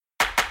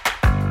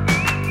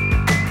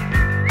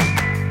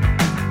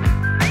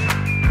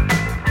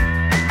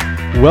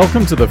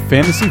Welcome to the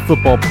Fantasy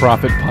Football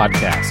Prophet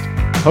Podcast,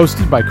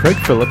 hosted by Craig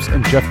Phillips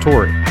and Jeff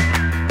Torrey.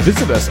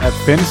 Visit us at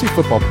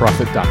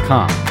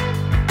fantasyfootballprophet.com.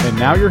 And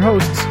now your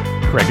hosts,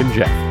 Craig and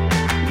Jeff.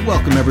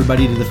 Welcome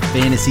everybody to the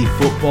Fantasy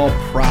Football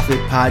Prophet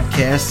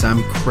Podcast.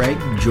 I'm Craig,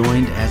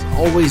 joined as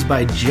always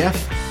by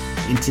Jeff.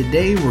 And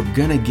today we're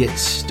going to get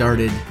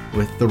started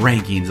with the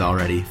rankings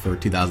already for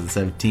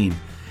 2017.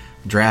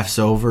 Draft's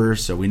over,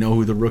 so we know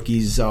who the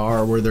rookies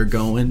are, where they're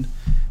going.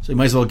 So we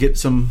might as well get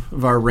some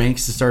of our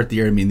ranks to start the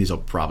year. I mean, these will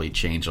probably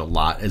change a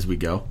lot as we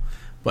go,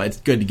 but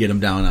it's good to get them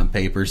down on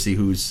paper, see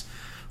who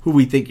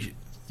we think,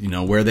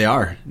 where they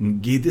are.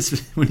 And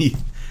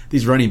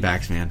these running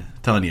backs, man, I'm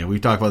telling you, we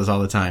talk about this all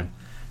the time.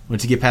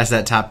 Once you get past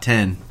that top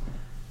 10,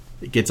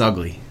 it gets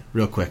ugly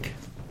real quick.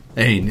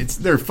 I mean,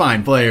 they're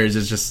fine players.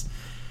 It's just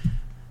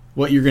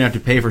what you're going to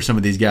have to pay for some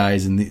of these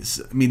guys. And there's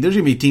going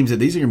to be teams that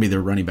these are going to be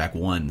their running back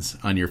ones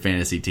on your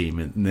fantasy team,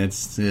 and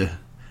that's.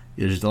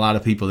 There's a lot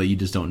of people that you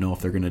just don't know if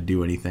they're going to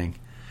do anything.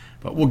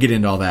 But we'll get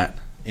into all that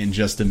in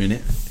just a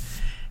minute.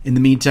 In the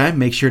meantime,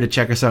 make sure to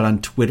check us out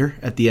on Twitter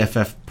at the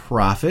FF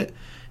Prophet.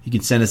 You can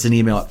send us an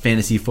email at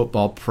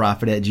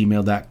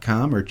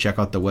fantasyfootballprophet@gmail.com or check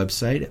out the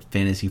website at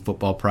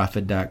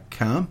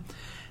fantasyfootballprophet.com.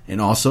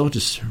 And also,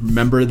 just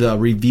remember the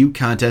review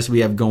contest we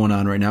have going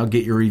on right now.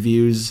 Get your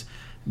reviews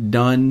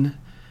done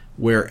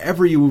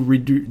wherever you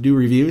do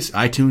reviews.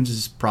 iTunes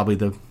is probably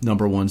the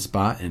number one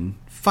spot, and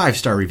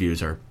 5-star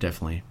reviews are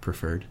definitely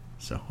preferred.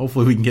 So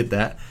hopefully we can get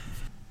that.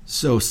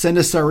 So send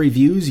us our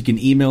reviews. You can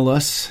email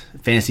us,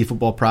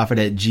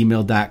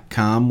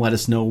 fantasyfootballprophet@gmail.com. Let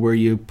us know where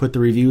you put the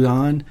review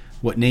on,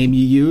 what name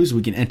you use.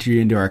 We can enter you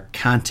into our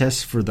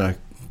contest for the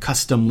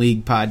Custom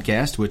League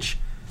podcast, which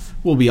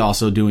we'll be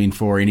also doing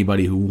for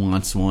anybody who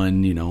wants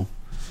one, on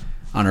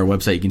our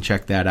website. You can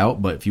check that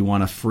out. But if you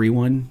want a free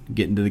one,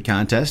 get into the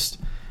contest.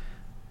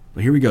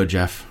 But here we go,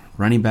 Jeff.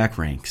 Running back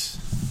ranks.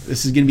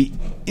 This is going to be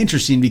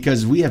interesting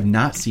because we have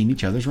not seen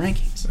each other's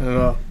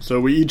rankings.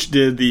 So we each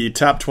did the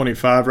top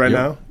 25 right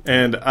now,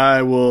 and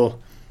I will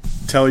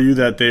tell you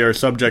that they are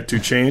subject to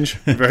change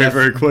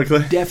very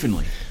quickly.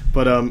 Definitely.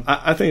 But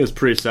I think it's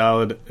pretty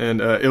solid,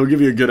 and it'll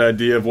give you a good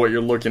idea of what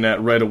you're looking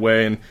at right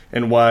away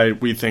and why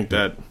we think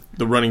that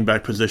the running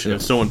back position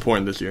is so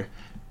important this year.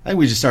 I think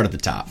we just start at the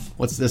top.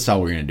 That's how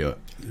we're going to do it.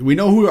 We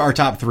know who our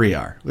top three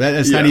are.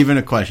 That's not even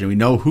a question. We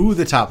know who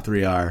the top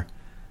three are.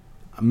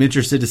 I'm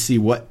interested to see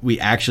when you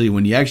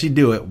actually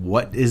do it,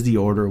 what is the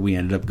order we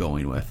ended up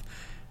going with?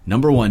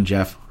 Number one,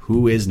 Jeff,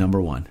 who is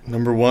number one?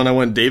 Number one, I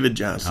went David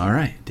Johnson. All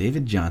right,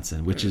 David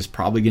Johnson, which is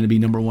probably going to be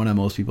number one on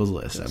most people's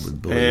list, I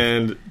would believe.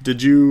 And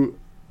did you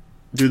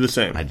do the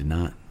same? I did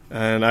not.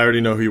 And I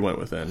already know who you went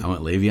with then. I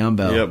went Le'Veon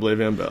Bell. Yep,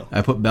 Le'Veon Bell.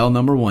 I put Bell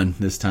number one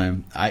this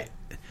time. I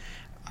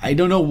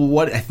don't know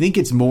what. I think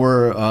it's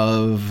more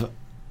of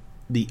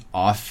the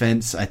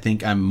offense. I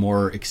think I'm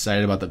more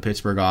excited about the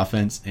Pittsburgh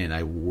offense, and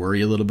I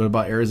worry a little bit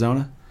about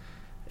Arizona.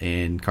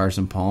 And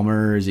Carson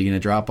Palmer, is he going to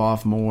drop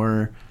off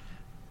more?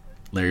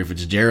 Larry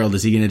Fitzgerald,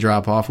 is he going to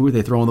drop off? Who are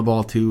they throwing the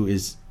ball to?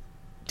 Is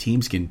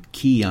teams can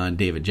key on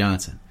David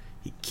Johnson.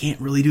 You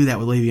can't really do that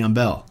with Le'Veon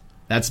Bell.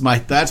 That's my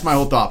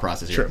whole thought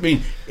process here. Sure. I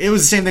mean, it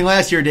was the same thing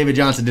last year. David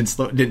Johnson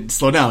didn't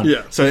slow down.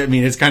 Yeah. So I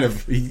mean, it's kind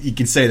of you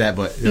can say that,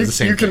 but it was the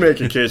same. You can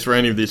make a case for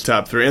any of these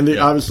top three, and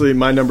obviously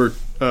my number.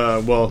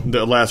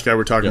 The last guy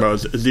we're talking about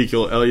is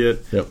Ezekiel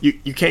Elliott. Yep.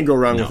 You can't go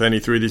wrong with any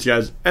three of these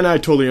guys, and I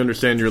totally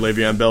understand your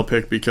Le'Veon Bell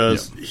pick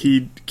because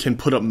he can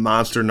put up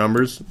monster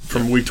numbers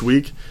from week to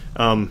week,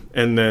 and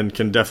then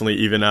can definitely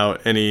even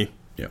out any.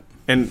 Yep.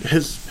 And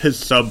his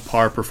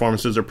subpar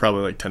performances are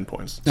probably like 10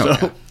 points. Oh,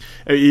 so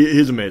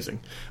he's amazing.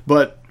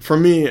 But for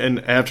me, and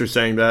after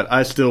saying that,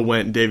 I still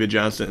went David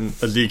Johnson,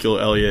 Ezekiel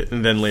Elliott,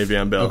 and then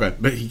Le'Veon Bell. Okay,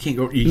 but he can't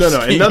go.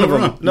 No, and none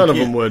of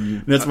them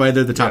would. That's why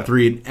they're the top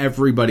three in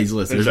everybody's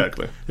list.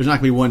 Exactly. There's not going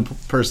to be one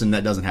person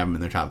that doesn't have them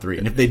in their top three,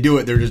 and if they do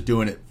it, they're just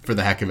doing it for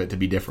the heck of it to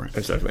be different.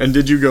 Exactly. And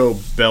did you go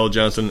Bell,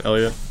 Johnson,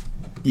 Elliott?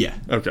 Yeah.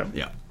 Okay.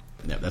 Yeah,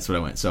 that's what I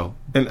went. So,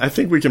 and I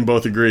think we can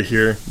both agree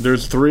here.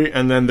 There's three,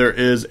 and then there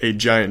is a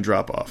giant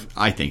drop off.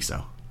 I think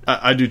so.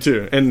 I do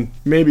too, and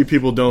maybe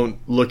people don't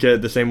look at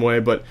it the same way,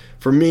 but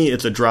for me,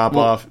 it's a drop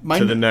off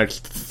to the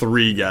next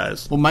three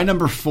guys. Well, my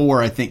number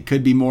 4, I think,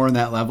 could be more on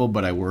that level,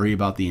 but I worry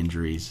about the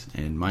injuries,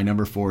 and my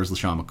number 4 is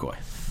LaShawn McCoy.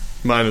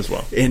 Mine as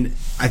well. And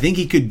I think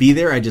he could be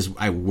there.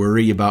 I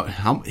worry about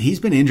how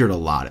he's been injured a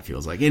lot. It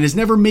feels like, and it's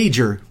never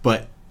major,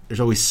 but there's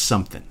always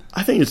something.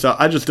 I think it's.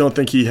 I just don't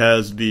think he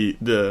has the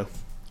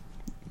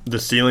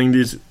ceiling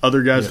these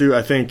other guys do.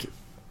 I think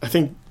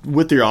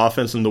with their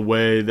offense and the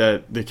way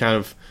that they kind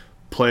of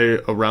play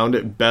around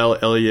it, Bell,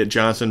 Elliott,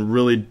 Johnson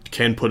really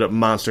can put up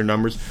monster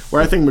numbers.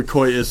 Where I think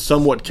McCoy is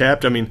somewhat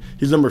capped. I mean,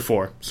 he's number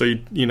 4, so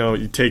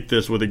you take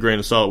this with a grain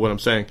of salt. What I'm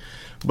saying,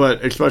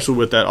 but especially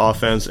with that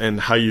offense and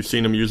how you've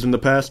seen him used in the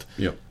past,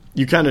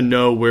 you kind of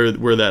know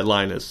where that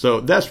line is.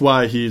 So that's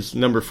why he's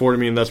number 4 to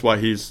me, and that's why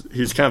he's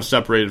kind of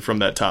separated from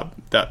that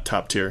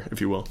top tier, if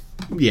you will.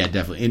 Yeah,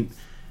 definitely. And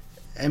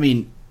I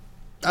mean,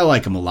 I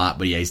like him a lot,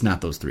 but yeah, he's not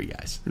those three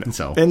guys.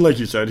 No. And and like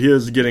you said, he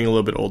is getting a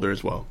little bit older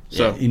as well.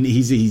 So and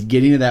he's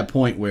getting to that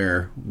point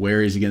where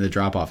is he going to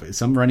drop off?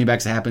 Some running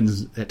backs it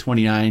happens at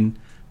 29,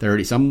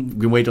 30. Some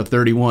can wait till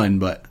 31,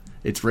 but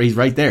he's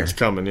right there. It's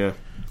coming, yeah.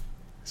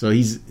 So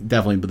he's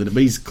definitely, but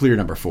he's clear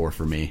number 4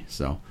 for me.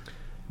 So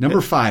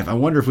number 5, I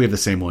wonder if we have the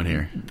same one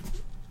here.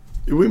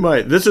 We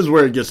might. This is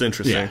where it gets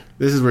interesting. Yeah,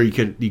 this is where you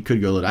could go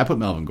a little. I put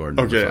Melvin Gordon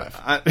number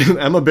 5.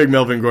 I'm a big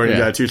Melvin Gordon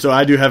guy too, so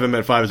I do have him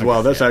at 5 as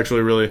well. That's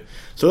actually really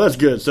so. That's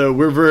good. So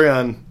we're very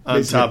on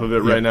top of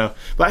it right now.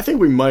 But I think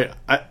we might.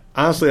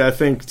 Honestly, I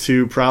think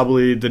to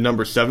probably the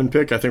number 7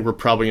 pick, I think we're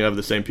probably gonna have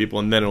the same people,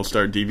 and then it'll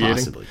start deviating.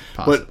 Possibly.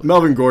 But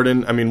Melvin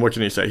Gordon, I mean, what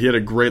can you say? He had a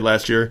great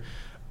last year.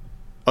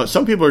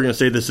 Some people are going to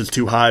say this is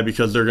too high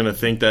because they're going to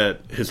think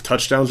that his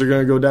touchdowns are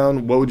going to go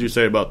down. What would you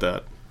say about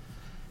that?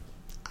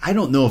 I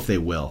don't know if they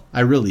will. I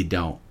really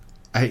don't.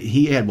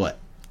 He had what?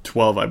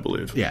 12, I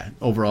believe. Yeah,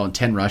 overall and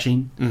 10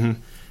 rushing. Mm-hmm.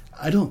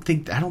 I don't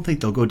think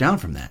they'll go down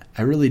from that.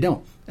 I really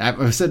don't.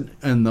 I said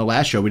in the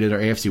last show we did our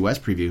AFC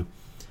West preview.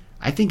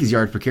 I think his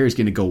yards per carry is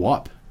going to go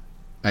up.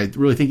 I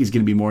really think he's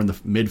going to be more in the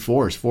mid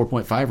 4s,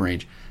 4.5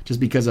 range, just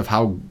because of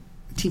how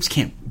teams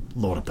can't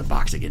load up the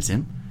box against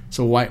him.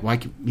 So why he's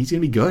going to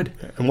be good.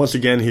 And once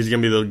again, he's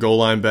going to be the goal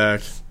line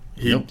back.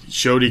 He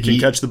showed he can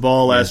catch the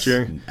ball last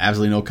year.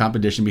 Absolutely no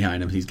competition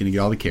behind him. He's going to get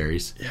all the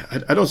carries. Yeah,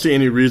 I don't see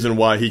any reason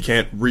why he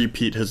can't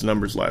repeat his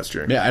numbers last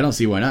year. Yeah, I don't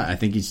see why not. I just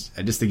think he's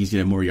going to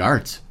have more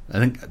yards. I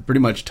think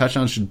pretty much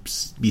touchdowns should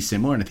be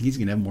similar, and I think he's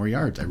going to have more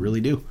yards. I really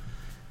do.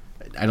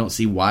 I don't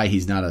see why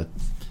he's not a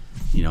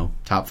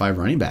top 5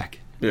 running back.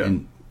 Yeah.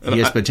 And he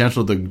has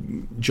potential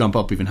to jump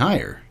up even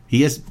higher.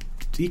 He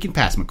can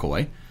pass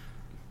McCoy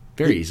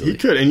very easily. He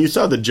could, and you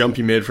saw the jump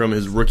he made from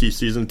his rookie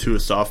season to a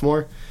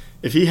sophomore.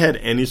 If he had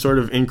any sort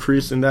of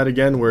increase in that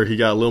again, where he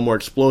got a little more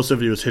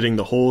explosive, he was hitting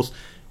the holes,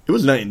 it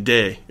was night and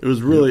day. It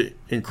was really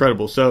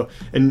incredible. So,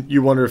 and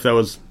you wonder if that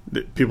was,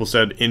 people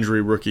said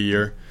injury rookie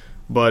year,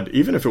 but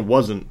even if it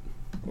wasn't,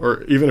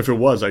 or even if it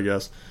was, I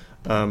guess,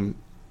 the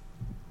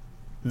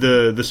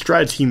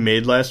strides he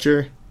made last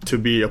year to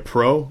be a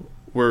pro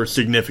were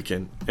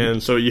significant,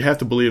 and so you have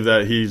to believe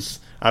that he's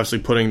obviously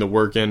putting the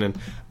work in. And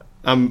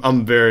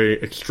I'm very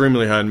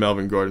extremely high on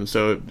Melvin Gordon.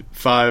 So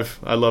 5,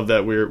 I love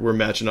that we're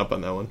matching up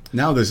on that one.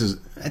 Now this is,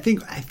 I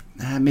think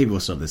maybe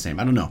we'll still have the same.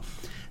 I don't know.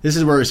 This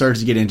is where it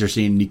starts to get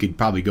interesting. You could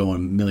probably go in a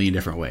million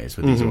different ways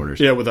with these orders.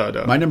 Yeah, without a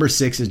doubt. My number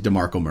 6 is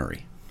DeMarco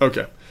Murray.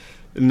 Okay,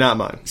 not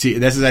mine. See,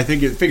 this is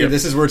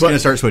this is where it's going to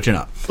start switching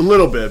up a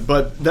little bit,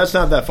 but that's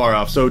not that far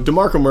off. So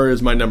DeMarco Murray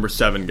is my number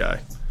 7 guy.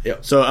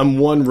 Yep. So I'm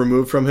 1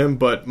 removed from him,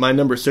 but my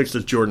number 6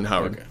 is Jordan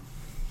Howard. Okay.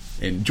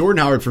 And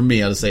Jordan Howard, for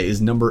me, I'll say,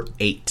 is number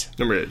 8.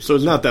 Number 8. So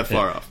it's not that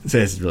far off. So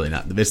it's really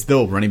not. It's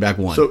still running back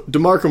 1. So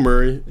DeMarco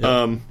Murray,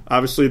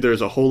 obviously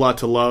there's a whole lot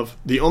to love.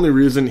 The only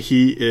reason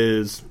he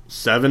is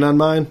 7 on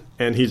mine,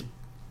 and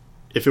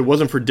if it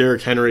wasn't for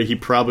Derrick Henry, he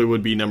probably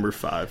would be number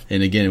 5.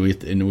 And again,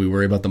 we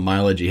worry about the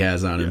mileage he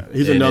has on him. Yeah,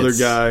 he's another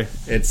guy.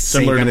 It's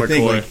similar to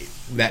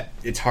McCoy. That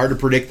it's hard to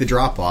predict the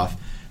drop off,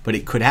 but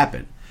it could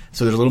happen.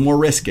 So there's a little more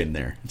risk in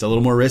there. It's a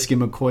little more risk in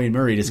McCoy and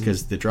Murray just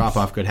because the drop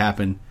off could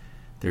happen.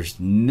 There's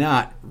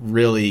not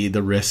really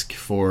the risk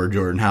for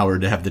Jordan Howard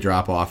to have the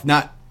drop off.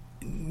 Not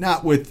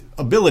with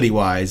ability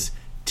wise,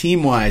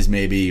 team wise,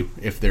 maybe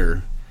if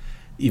they're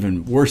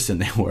even worse than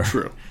they were.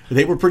 True.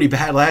 They were pretty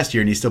bad last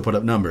year, and he still put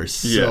up numbers.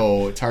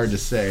 So it's hard to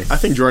say. I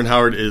think Jordan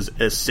Howard is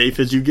as safe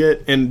as you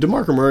get, and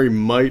DeMarco Murray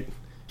might.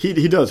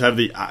 He does have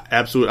the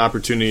absolute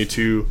opportunity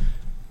to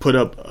put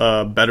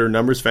up better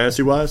numbers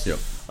fantasy wise. Yep.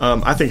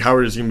 I think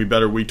Howard is going to be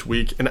better week to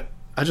week, and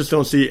I just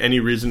don't see any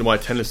reason why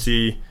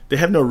Tennessee. They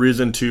have no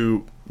reason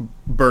to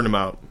burn him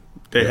out.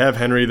 They have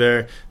Henry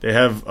there. They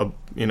have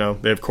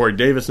they have Corey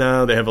Davis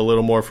now. They have a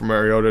little more from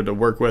Mariota to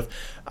work with.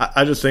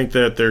 I just think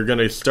that they're going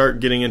to start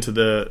getting into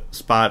the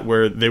spot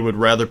where they would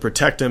rather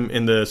protect him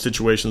in the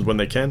situations when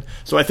they can.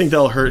 So I think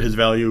that'll hurt his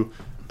value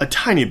a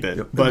tiny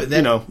bit. But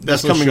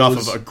that's coming off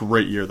of a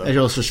great year, though. It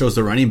also shows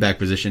the running back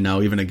position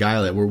now. Even a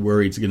guy that we're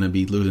worried is going to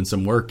be losing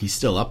some work, he's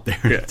still up there.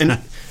 Yeah. And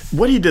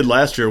what he did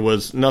last year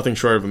was nothing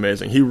short of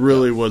amazing. He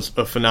really was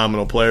a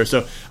phenomenal player.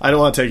 So I don't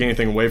want to take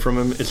anything away from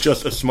him. It's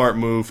just a smart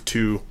move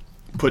to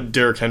put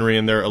Derrick Henry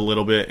in there a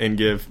little bit and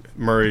give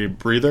Murray a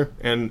breather.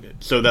 And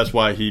so that's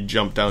why he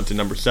jumped down to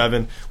number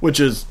 7, which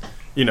is,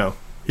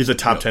 he's a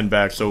top 10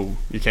 back, so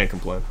you can't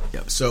complain.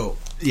 Yep. So,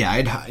 yeah,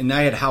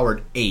 I had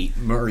Howard 8,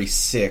 Murray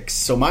 6.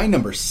 So my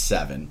number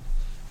 7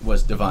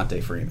 was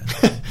Devontae Freeman.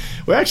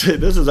 Well, actually,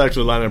 this is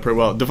actually lining up pretty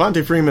well.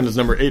 Devontae Freeman is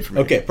number 8 for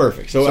me. Okay,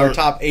 perfect. So our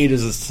top 8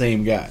 is the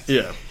same guy.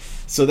 Yeah.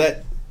 So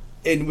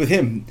and with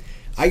him,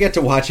 I got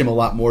to watch him a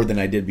lot more than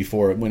I did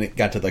before when it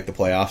got to the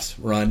playoffs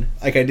run.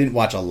 I didn't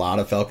watch a lot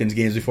of Falcons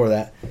games before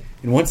that.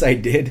 And once I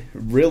did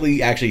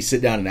really actually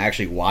sit down and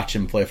actually watch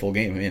him play a full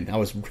game, man, I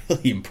was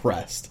really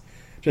impressed.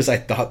 I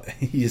thought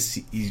he's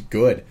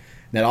good. And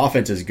that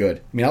offense is good.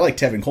 I mean, I like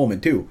Tevin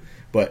Coleman too,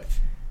 but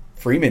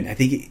Freeman, I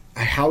think,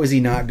 how is he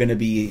not going to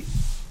be?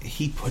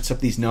 He puts up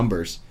these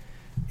numbers,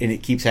 and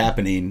it keeps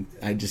happening.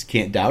 I just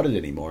can't doubt it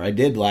anymore. I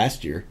did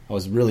last year. I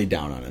was really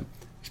down on him.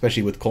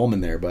 especially with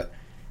Coleman there. But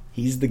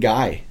he's the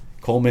guy.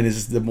 Coleman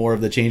is the more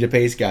of the change of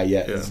pace guy,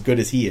 yet as good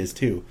as he is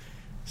too.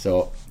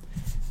 So,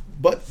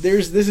 but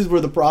this is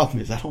where the problem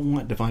is. I don't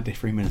want Devontae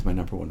Freeman as my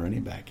number one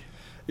running back.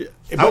 Yeah.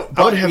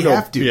 I would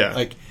have to.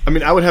 Yeah.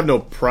 I would have no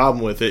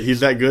problem with it.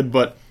 He's that good,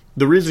 but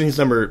the reason he's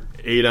number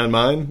 8 on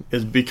mine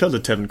is because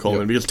of Tevin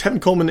Coleman. Because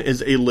Tevin Coleman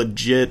is a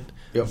legit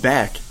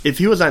back. If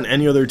he was on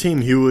any other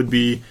team, he would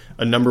be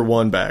a number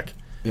 1 back.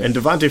 Yep. And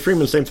Devontae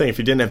Freeman, same thing. If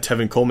he didn't have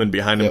Tevin Coleman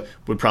behind him,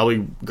 would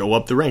probably go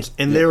up the ranks.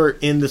 And they were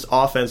in this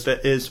offense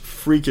that is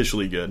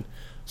freakishly good.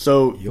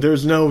 So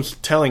there's no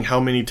telling how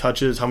many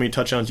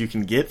touchdowns you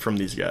can get from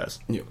these guys.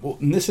 Yeah, well,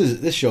 and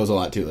this shows a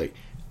lot too. Like,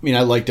 I mean,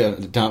 I like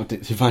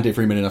Devontae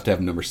Freeman enough to have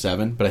him number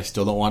 7, but I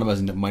still don't want him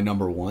as my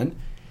number 1.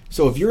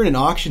 So if you're in an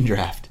auction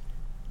draft,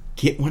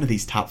 get one of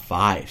these top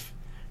 5.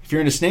 If you're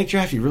in a snake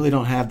draft, you really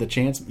don't have the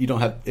chance. You don't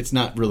have. It's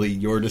not really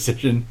your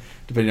decision,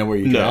 depending on where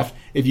you draft.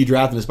 If you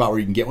draft in a spot where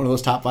you can get one of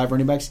those top 5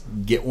 running backs,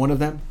 get one of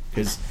them,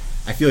 because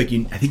I feel like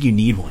I think you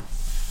need one,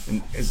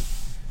 and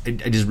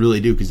I just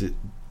really do, because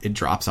it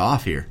drops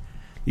off here.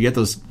 You get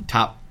those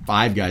top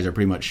 5 guys are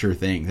pretty much sure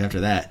things. After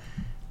that,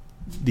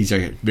 these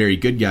are very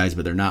good guys,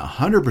 but they're not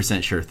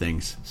 100% sure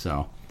things.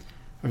 So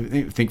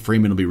I think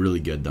Freeman will be really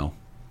good, though.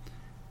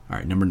 All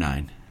right, number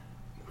 9.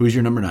 Who's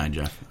your number 9,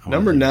 Jeff?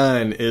 Number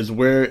 9 is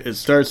where it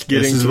starts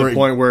getting to the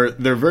point where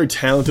they're very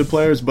talented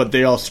players, but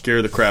they all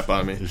scare the crap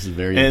out of me. This is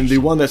very And the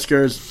one that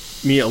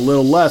scares me a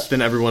little less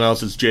than everyone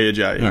else is Jay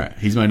Ajayi. All right,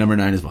 he's my number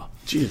 9 as well.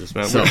 Jesus,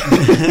 man. So.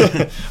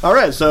 All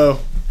right,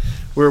 so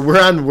we're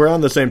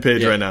on the same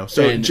page right now.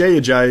 So Jay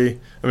Ajayi,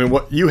 I mean,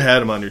 what you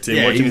had him on your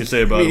team. What can you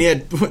say about him? He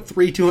had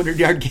 3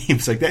 200-yard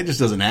games. Like, that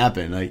just doesn't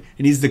happen. Like,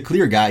 and he's the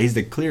clear guy. He's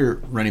the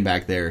clear running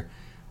back there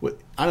on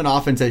an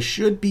offense that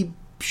should be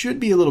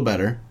a little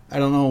better. I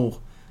don't know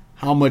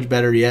how much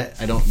better yet.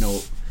 I don't know.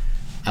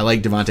 I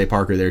like Devontae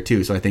Parker there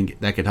too, so I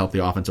think that could help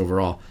the offense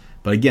overall.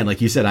 But again,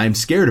 like you said, I'm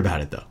scared about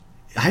it though.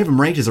 I have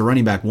him ranked as a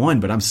running back 1,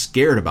 but I'm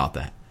scared about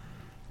that.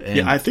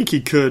 And I think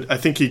he could.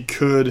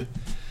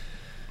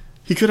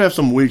 He could have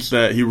some weeks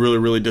that he really,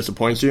 really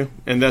disappoints you,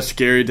 and that's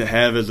scary to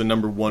have as a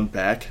number 1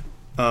 back.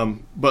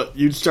 But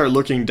you'd start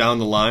looking down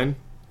the line,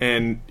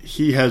 and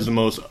he has the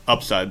most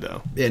upside,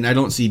 though. And I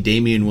don't see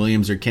Damian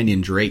Williams or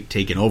Kenyon Drake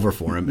taking over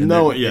for him.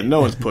 No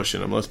one's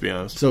pushing him, let's be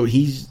honest. So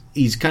he's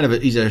kind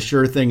of he's a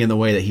sure thing in the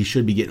way that he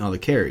should be getting all the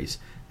carries.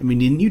 I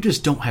mean, and you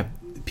just don't have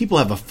 – people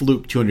have a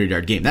fluke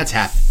 200-yard game. That's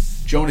happened.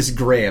 Jonas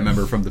Gray, I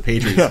remember from the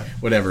Patriots,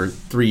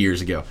 3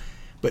 years ago.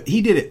 But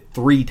he did it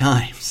 3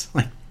 times.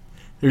 Like,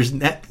 there's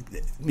that –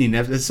 I mean,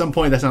 at some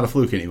point, that's not a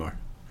fluke anymore.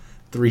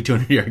 3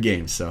 200-yard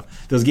games. So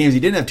those games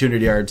he didn't have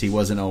 200 yards, he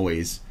wasn't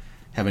always –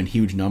 having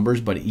huge numbers,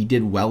 but he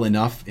did well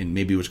enough and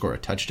maybe would score a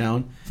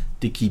touchdown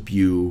to keep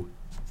you,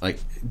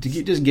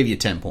 just give you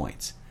 10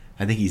 points.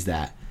 I think he's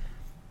that.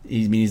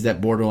 He's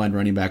that borderline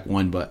running back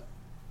 1, but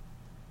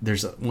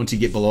once you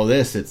get below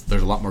this,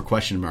 there's a lot more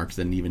question marks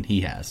than even he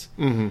has.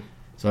 Mm-hmm.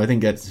 So I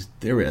think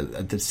they're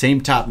the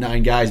same top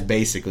 9 guys,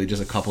 basically,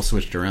 just a couple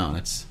switched around.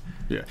 That's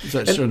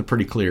sort of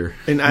pretty clear.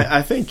 And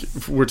I think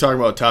if we're talking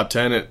about top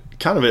 10,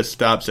 it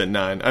stops at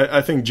 9.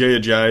 I think Jay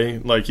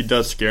Ajayi, he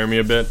does scare me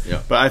a bit,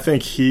 but I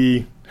think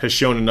he has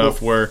shown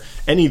enough where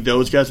any of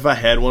those guys, if I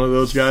had one of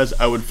those guys,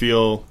 I would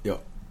feel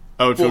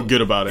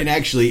good about it. And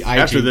actually,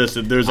 after this,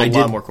 there's a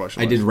lot more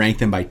questions. I did rank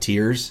them by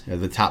tiers.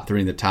 The top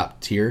 3 in the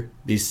top tier.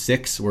 These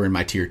 6 were in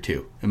my tier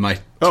 2, and my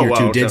tier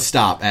 2 did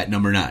stop at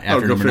number 9.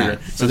 After number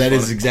 9, so that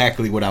is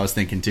exactly what I was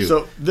thinking too.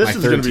 So this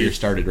is going to be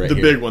started right the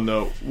here. big one,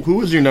 though. Who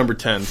was your number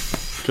 10?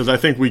 Because I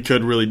think we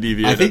could really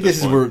deviate. I think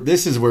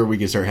this is where we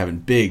could start having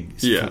big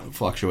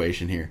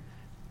fluctuation here.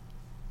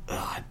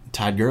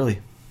 Todd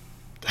Gurley.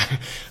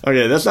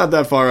 Okay, that's not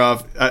that far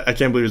off. I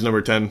can't believe he's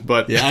number 10,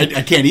 but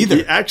I can't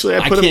either.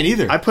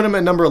 I put him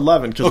at number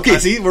 11.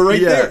 See, we're right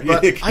there.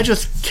 But I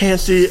just can't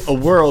see a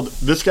world.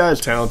 This guy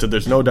is talented.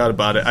 There's no doubt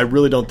about it. I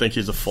really don't think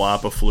he's a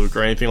flop, a fluke,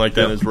 or anything like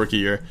that in his rookie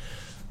year.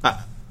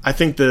 I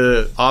think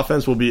the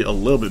offense will be a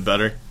little bit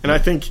better, and I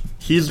think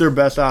he's their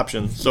best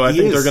option. So I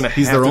think they're going to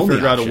have to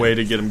figure out a way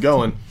to get him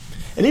going.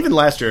 And even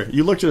last year,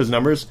 you looked at his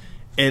numbers,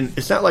 and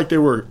it's not like they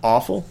were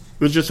awful.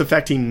 It was just the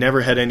fact he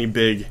never had any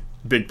big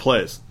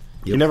plays.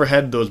 He never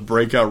had those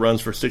breakout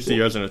runs for 60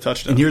 yards and a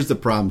touchdown. And here's the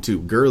problem, too.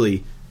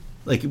 Gurley,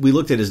 we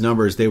looked at his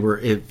numbers. They were,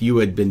 if you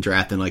had been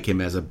drafting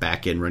him as a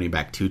back-end running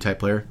back 2 type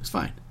player, it's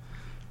fine.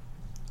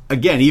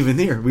 Again, even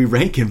there, we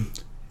rank him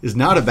as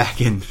not a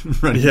back-end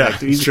running back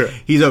 2.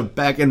 He's a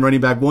back-end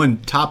running back 1,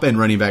 top-end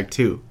running back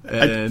 2.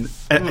 And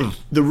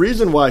the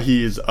reason why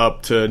he's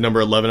up to number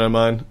 11 on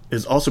mine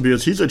is also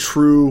because he's a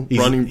true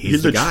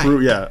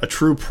a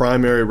true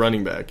primary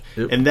running back.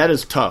 Yep. And that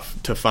is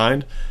tough to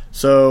find.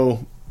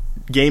 So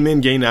game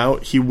in, game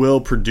out, he will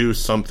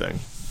produce something.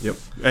 Yep.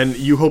 And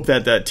you hope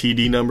that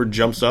TD number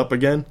jumps up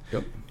again.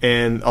 Yep.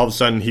 And all of a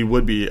sudden he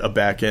would be a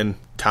back end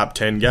top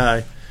 10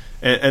 guy.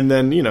 And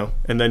then,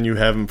 you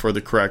have him for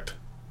the correct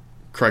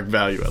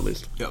value at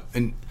least. Yep.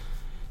 And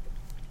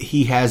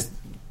he has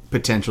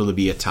potential to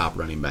be a top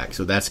running back.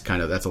 So that's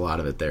a lot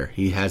of it there.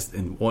 He has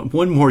in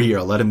one more year.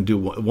 I'll let him do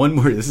one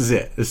more. This is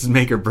it. This is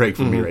make or break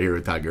for me right here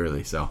with Todd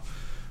Gurley. So,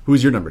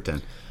 who's your number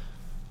 10?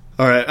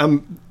 All right,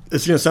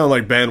 it's going to sound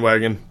like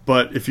bandwagon,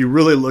 but if you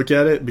really look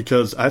at it,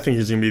 because I think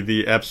he's going to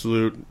be the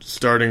absolute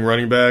starting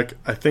running back.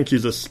 I think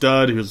he's a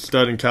stud. He was a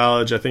stud in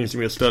college. I think he's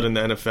going to be a stud in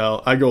the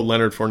NFL. I go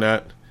Leonard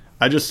Fournette.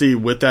 I just see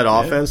with that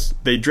offense,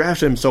 they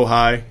drafted him so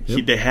high,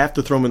 they have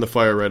to throw him in the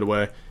fire right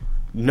away.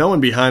 No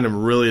one behind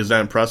him really is that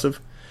impressive.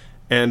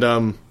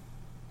 And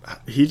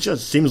he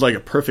just seems like a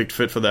perfect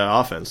fit for that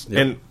offense.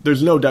 Yep. And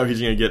there's no doubt he's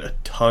going to get a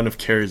ton of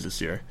carries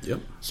this year. Yep.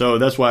 So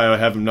that's why I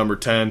have him number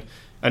 10.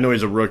 I know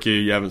he's a rookie.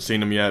 You haven't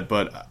seen him yet,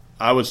 but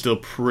I was still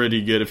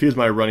pretty good. If he was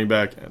my running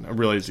back, and I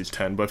realize he's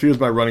 10, but if he was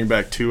my running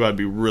back 2, I'd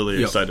be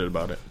really excited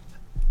about it.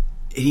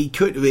 He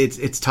could.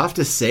 It's tough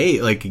to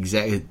say. Like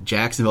exactly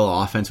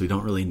Jacksonville offense, we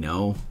don't really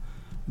know,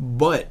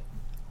 but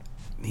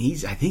I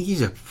think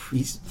he's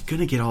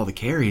gonna get all the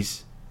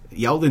carries.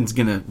 Yeldon's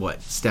gonna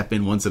step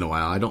in once in a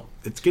while.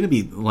 It's gonna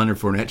be Leonard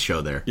Fournette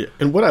show there. Yeah,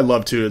 and what I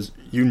love too is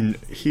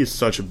he's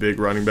such a big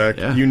running back.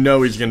 Yeah. You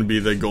know he's gonna be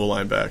the goal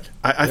line back.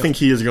 I think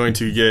he is going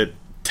to get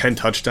 10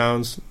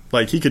 touchdowns.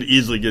 Like, he could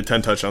easily get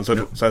 10 touchdowns. So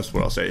that's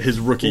what I'll say. His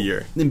rookie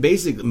year. Then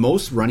basically,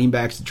 most running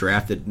backs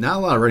drafted, not a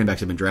lot of running backs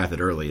have been drafted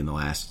early in the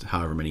last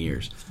however many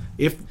years.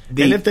 If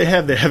they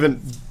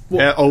haven't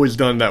always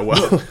done that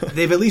well.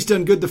 They've at least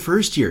done good the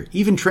first year.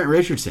 Even Trent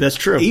Richardson. That's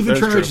true.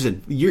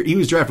 Richardson, he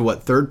was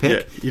drafted, third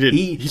pick? Yeah, he did.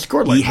 He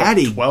scored he had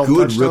a 12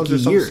 good rookie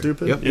year.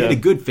 Stupid. Yep, he had a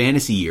good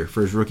fantasy year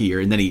for his rookie year,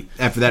 and then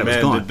after that it was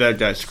gone. Did that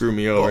guy screw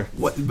me over.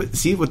 But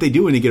see what they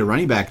do when they get a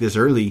running back this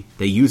early,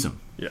 they use him.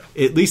 Yeah.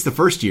 At least the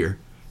first year.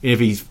 And if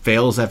he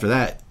fails after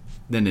that,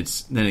 then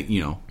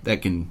that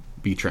can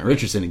be Trent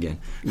Richardson again.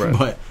 Right.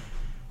 But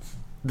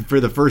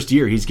for the first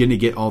year, he's going to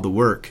get all the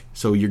work.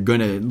 So you're going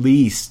to at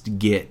least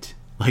get,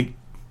 like,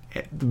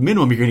 at the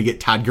minimum, you're going to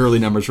get Todd Gurley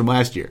numbers from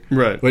last year.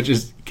 Right. Which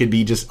could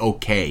be just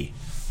okay.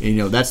 And,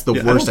 that's the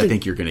worst I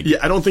think you're going to get.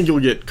 Yeah, I don't think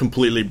you'll get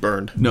completely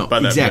burned. No, by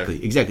that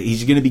exactly.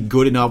 He's going to be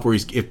good enough where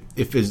at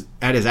his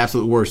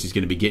absolute worst, he's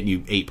going to be getting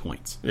you 8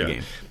 points a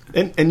game.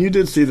 And you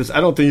did see this.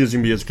 I don't think he's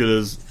going to be as good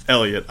as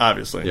Elliott,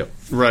 obviously. Yep.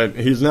 Right.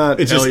 He's not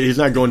Elliott. He's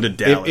not going to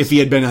Dallas. If he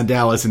had been on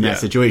Dallas in that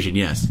situation,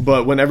 yes.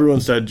 But when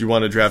everyone said you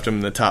want to draft him in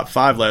the top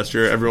 5 last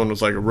year, everyone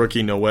was like, a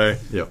rookie, no way.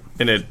 Yep.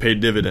 And it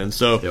paid dividends.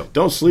 So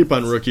don't sleep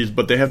on rookies,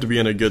 but they have to be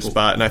in a good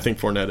spot, and I think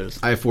Fournette is.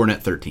 I have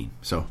Fournette 13.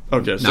 So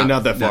okay, so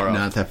not that far off.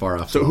 Not that far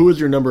off. So who is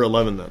your number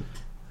 11 then?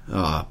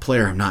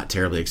 Player I'm not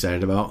terribly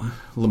excited about,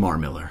 Lamar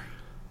Miller.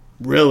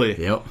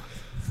 Really? Yep.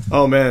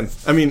 Oh, man.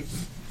 I mean...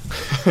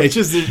 It's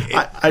just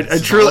I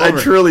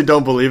truly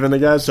don't believe in the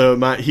guy. So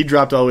he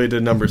dropped all the way to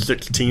number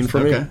 16 for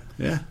me.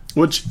 Yeah,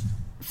 which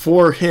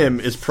for him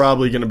is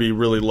probably going to be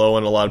really low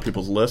on a lot of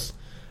people's lists.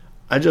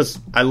 I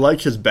like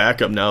his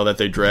backup now that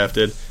they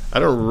drafted. I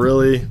don't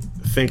really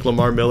think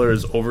Lamar Miller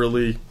is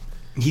overly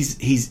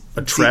he's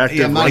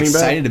attractive. I'm not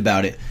excited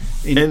about it.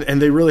 And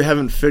they really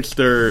haven't fixed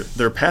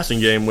their passing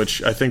game,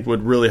 which I think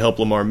would really help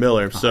Lamar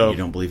Miller. So you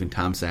don't believe in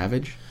Tom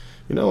Savage?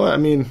 You know what I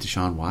mean?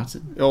 Deshaun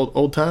Watson,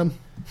 old time.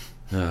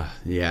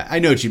 Yeah, I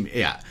know what you mean.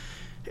 Yeah,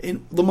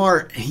 and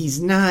Lamar, he's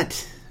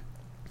not.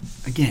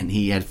 Again,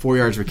 he had 4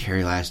 yards per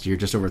carry last year,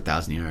 just over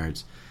 1,000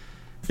 yards.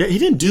 Yeah, he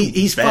didn't do.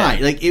 He's bad.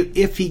 fine. Like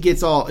if he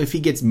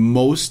gets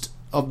most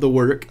of the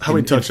work. How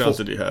many touchdowns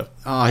did he have?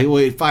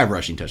 He had 5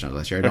 rushing touchdowns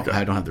last year.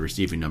 I don't have the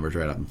receiving numbers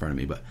right up in front of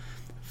me, but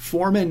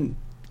Foreman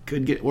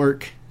could get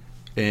work,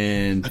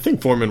 and I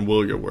think Foreman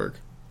will get work.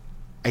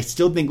 I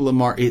still think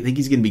Lamar. I think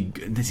he's going to be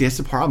good. See, that's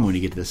the problem when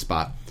you get to this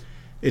spot.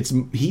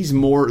 He's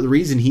more the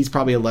reason he's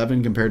probably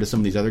 11 compared to some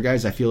of these other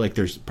guys. I feel like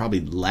there's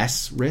probably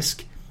less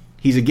risk.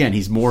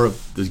 He's more of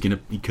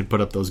he could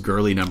put up those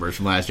Gurley numbers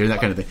from last year,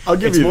 that kind of thing. I'll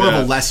give you that. It's more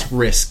of a less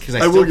risk because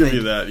I will give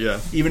you that. Yeah.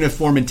 Even if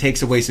Foreman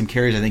takes away some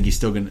carries, I think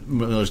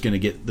Miller's going to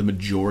get the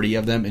majority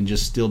of them and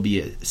just still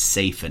be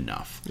safe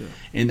enough. Yeah.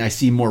 And I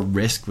see more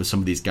risk with some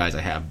of these guys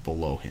I have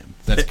below him.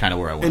 That's kind of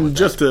where I went. And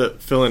just to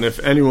fill in, if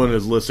anyone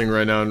is listening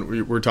right now,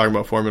 and we're talking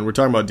about Foreman, we're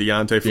talking about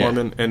Deontay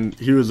Foreman, and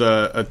he was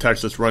a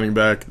Texas running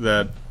back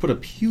that put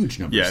up huge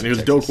numbers. Yeah, and he was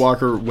a Doak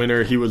Walker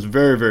winner. He was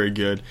very, very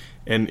good.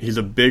 And he's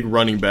a big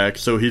running back,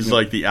 so he's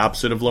like the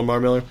opposite of Lamar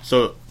Miller.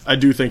 So I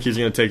do think he's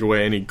going to take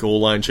away any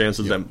goal line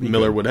chances that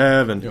Miller would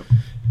have, and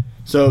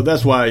so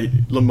that's why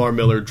Lamar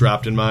Miller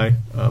dropped in my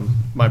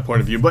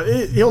point of view.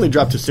 But he only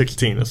dropped to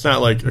 16. It's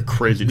not like a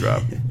crazy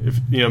drop. If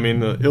you know, what I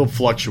mean, it'll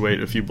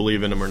fluctuate if you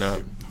believe in him or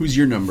not. Who's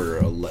your number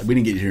 11? We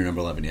didn't get to your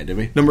number 11 yet, did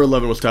we? Number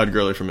 11 was Todd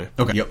Gurley for me.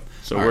 Okay. Yep.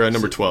 So we're at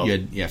number 12.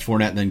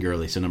 Fournette and then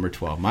Gurley. So number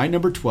 12. My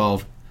number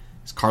 12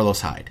 is Carlos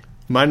Hyde.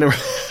 My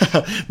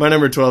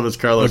number 12 is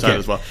Carlos Hyde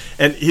as well.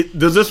 And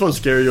does this one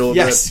scare you a little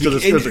bit?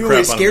 Because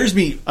it scares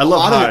me. I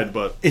love Hyde,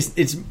 but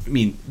it's. I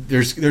mean,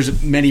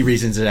 there's many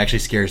reasons it actually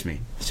scares me.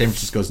 San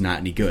Francisco's not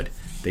any good.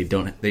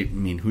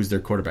 Who's their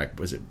quarterback?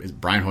 Is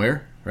Brian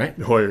Hoyer? Right,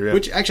 Hoyer. Yeah.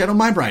 Which actually I don't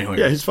mind Brian Hoyer.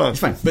 Yeah, he's fine. He's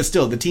fine, but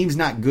still, the team's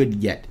not good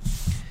yet.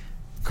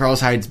 Carlos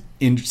Hyde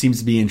seems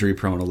to be injury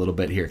prone a little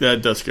bit here.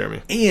 That does scare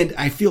me. And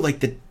I feel like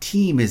the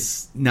team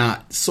is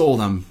not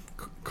sold on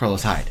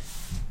Carlos Hyde.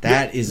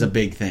 That is a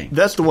big thing.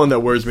 That's the one that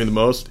worries me the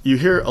most. You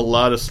hear a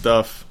lot of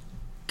stuff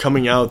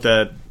coming out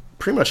that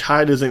pretty much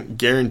Hyde isn't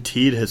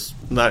guaranteed his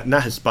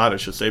not his spot, I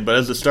should say, but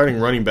as a starting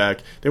running back,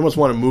 they almost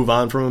want to move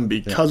on from him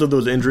because of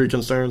those injury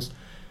concerns.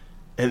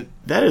 And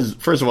that is,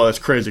 first of all, that's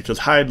crazy because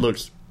Hyde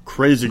looks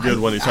crazy good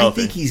when he's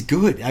healthy. I think he's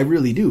good. I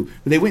really do.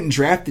 But they went and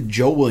drafted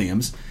Joe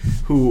Williams,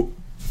 who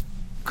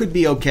could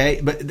be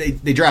okay, but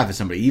they drafted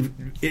somebody.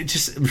 It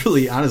just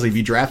really, honestly, if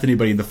you draft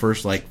anybody in the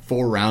first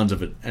 4 rounds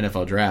of an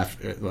NFL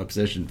draft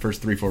position,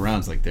 first 3-4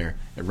 rounds there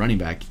at running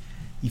back,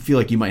 you feel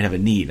like you might have a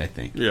need, I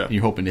think. Yeah. And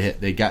you're hoping to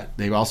hit.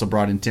 They also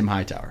brought in Tim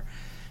Hightower.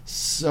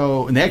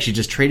 And they actually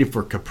just traded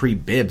for Capri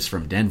Bibbs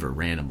from Denver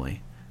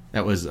randomly.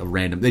 That was a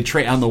random. I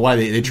don't know why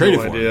they traded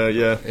for him.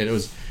 Yeah. It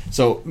was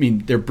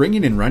they're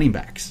bringing in running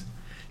backs.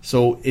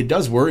 So it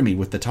does worry me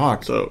with the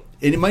talk. So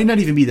it might not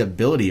even be the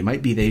ability. It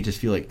might be they just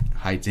feel like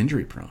Hyde's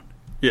injury prone.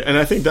 Yeah, and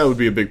I think that would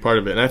be a big part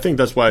of it. And I think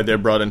that's why they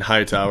brought in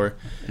Hightower.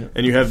 Yeah.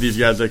 And you have these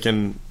guys that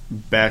can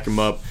back him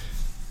up.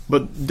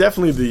 But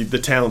definitely the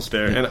talent's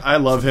there. Yeah. And I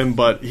love him,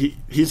 but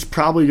he's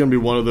probably going to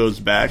be one of those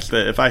backs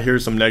that if I hear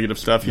some negative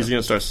stuff, he's going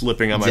to start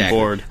slipping on my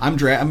board.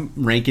 I'm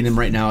ranking him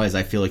right now as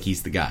I feel like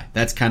he's the guy.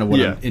 That's kind of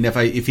what I'm... And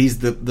if he's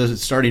the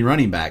starting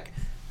running back,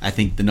 I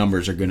think the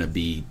numbers are going to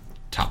be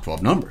top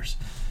 12 numbers.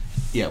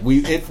 Yeah,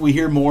 if we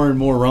hear more and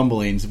more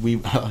rumblings,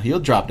 he'll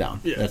drop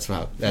down. Yeah. That's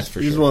for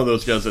sure. He's one of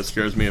those guys that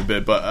scares me a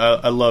bit, but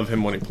I love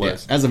him when he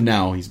plays. Yeah. As of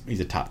now, he's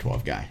a top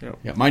 12 guy. Yep.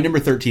 Yeah, my number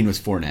 13 was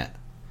Fournette.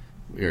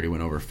 We already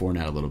went over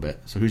Fournette a little bit.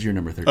 So who's your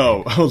number 13?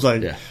 Oh, I was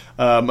like,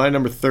 my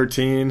number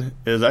 13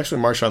 is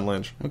actually Marshawn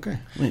Lynch. Okay,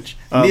 Lynch.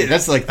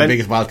 That's the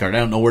biggest wild card. I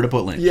don't know where to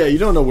put Lynch. Yeah, you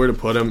don't know where to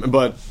put him.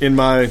 But in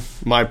my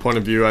point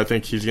of view, I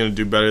think he's going to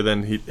do better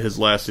than his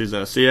last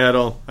season at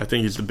Seattle. I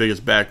think he's the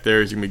biggest back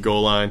there. He's going to be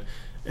goal line.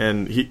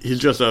 And he's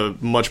just a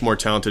much more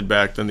talented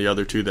back than the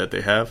other two that they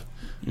have.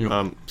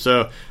 Yep.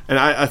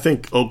 I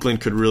think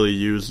Oakland could really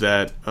use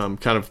that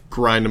kind of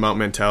grind them out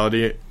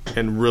mentality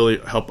and really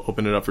help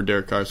open it up for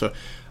Derek Carr. So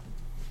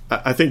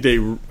I think they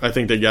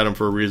got him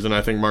for a reason.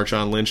 I think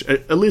Marshawn Lynch,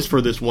 at least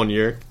for this 1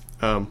 year,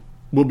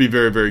 will be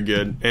very, very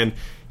good. And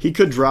he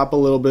could drop a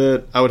little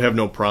bit. I would have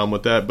no problem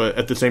with that. But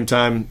at the same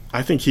time,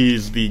 I think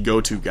he's the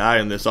go-to guy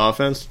in this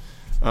offense.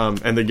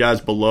 And the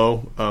guys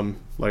below,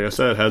 like I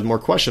said, has more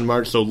question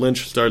marks. So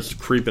Lynch starts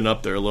creeping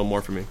up there a little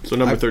more for me. So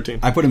number 13.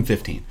 I put him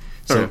 15.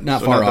 So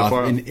not far off.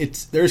 And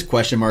there's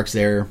question marks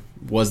there.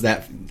 Was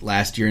that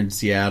last year in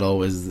Seattle?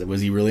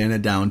 Was he really in a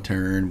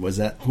downturn?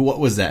 What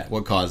was that?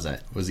 What caused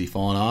that? Was he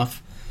falling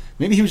off?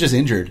 Maybe he was just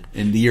injured,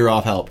 and the year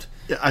off helped.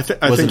 Yeah, I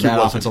think he was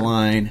offensive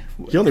line.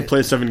 He only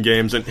played 7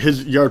 games, and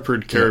his yard per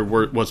carry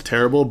was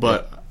terrible.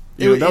 But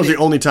that was the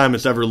only time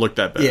it's ever looked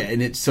that bad. Yeah,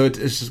 and it's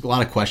just a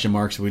lot of question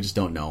marks. We just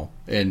don't know.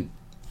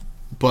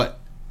 But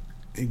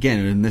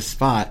again, in this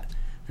spot,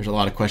 there's a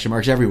lot of question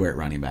marks everywhere at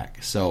running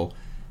back. So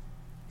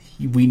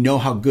we know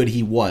how good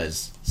he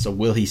was. So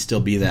will he still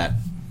be that?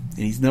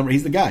 And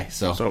he's the guy.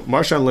 So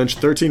Marshawn Lynch,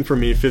 13 for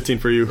me, 15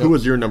 for you. Yep. Who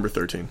was your number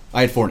 13?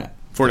 I had Fournette.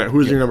 Who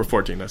was your number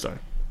 14? Sorry.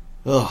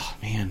 Oh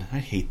man, I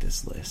hate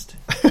this list.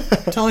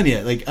 I'm telling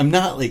you, I'm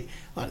not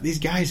these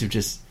guys are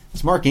just.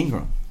 It's Mark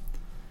Ingram.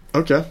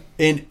 Okay.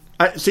 And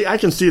I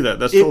can see that.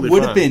 That's totally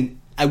fine.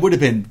 I would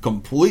have been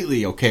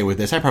completely okay with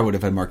this. I probably would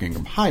have had Mark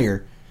Ingram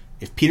higher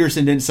if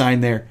Peterson didn't sign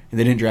there and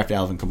they didn't draft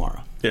Alvin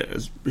Kamara. Yeah,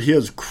 he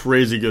has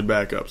crazy good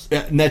backups.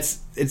 Yeah, and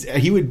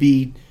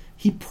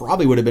he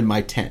probably would have been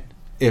my 10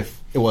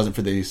 if it wasn't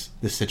for this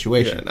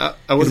situation. Yeah,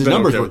 I would have his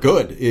numbers were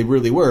good. It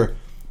really were.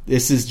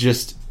 This is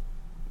just,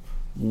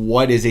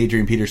 what is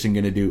Adrian Peterson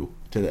going to do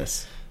to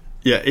this?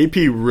 Yeah, AP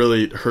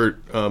really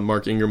hurt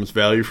Mark Ingram's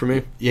value for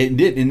me. Yeah, it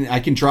did, and I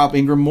can drop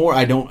Ingram more.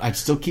 I'm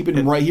still keeping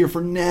him right here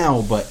for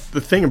now. But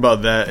the thing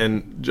about that,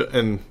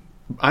 and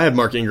I have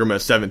Mark Ingram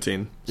at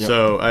 17,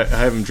 so I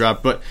have him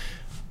dropped. But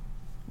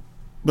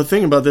the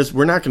thing about this,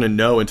 we're not going to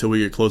know until we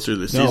get closer to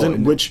the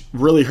season, which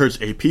really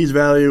hurts AP's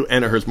value,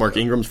 and it hurts Mark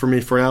Ingram's for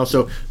me for now.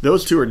 So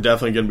those two are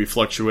definitely going to be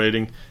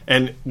fluctuating.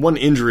 And one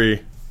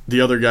injury,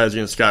 the other guy's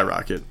going to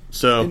skyrocket.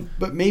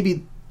 But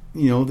maybe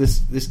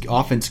this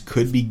offense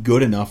could be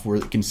good enough where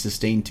it can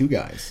sustain 2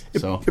 guys.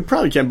 It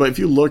probably can. But if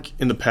you look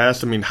in the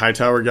past,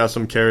 Hightower got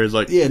some carries.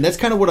 And that's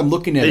kind of what I'm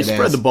looking at. They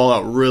spread the ball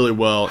out really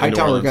well.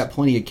 Hightower got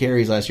plenty of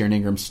carries last year, and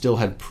Ingram still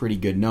had pretty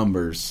good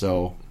numbers.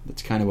 So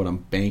that's kind of what I'm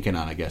banking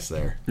on, I guess,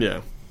 there.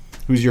 Yeah.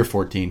 Who's your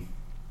 14?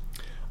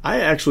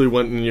 I actually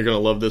went, and you're going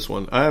to love this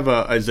one. I have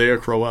Isaiah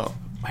Crowell.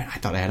 I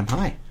thought I had him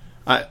high.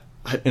 Where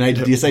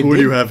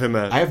do you have him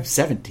at? I have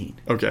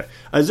 17. Okay.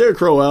 Isaiah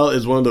Crowell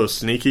is one of those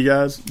sneaky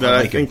guys that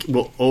I think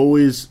will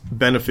always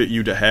benefit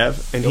you to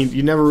have, and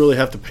you never really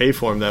have to pay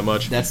for him that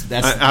much. That's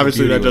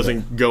obviously that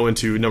doesn't go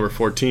into number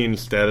 14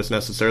 status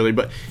necessarily,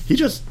 but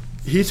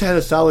he's had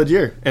a solid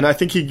year, and I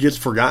think he gets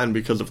forgotten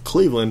because of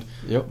Cleveland.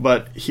 Yep.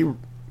 But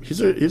he's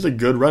a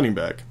good running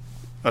back.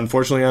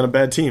 Unfortunately on a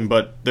bad team,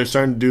 but they're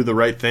starting to do the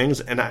right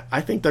things, and I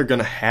think they're going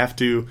to have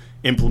to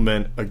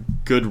implement a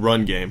good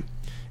run game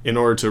in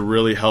order to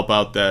really help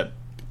out that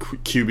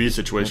QB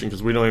situation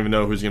because we don't even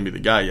know who's going to be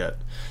the guy yet.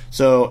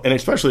 So, and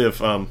especially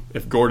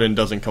if Gordon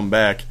doesn't come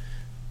back,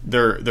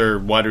 their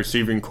wide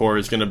receiving core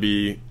is going to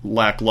be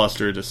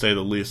lackluster to say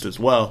the least as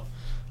well.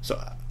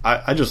 So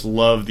I just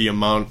love the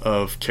amount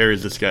of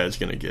carries this guy is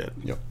going to get.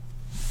 Yep.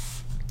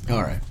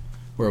 All right.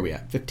 Where are we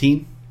at?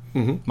 15?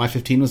 Mm-hmm. My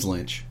 15 was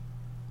Lynch.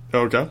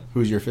 Okay.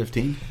 Who's your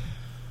 15?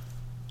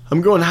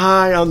 I'm going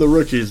high on the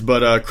rookies,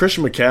 but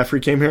Christian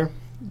McCaffrey came here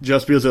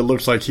just because it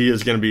looks like he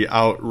is going to be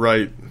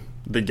outright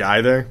the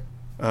guy there.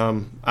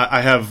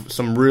 I have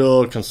some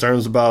real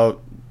concerns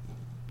about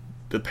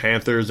the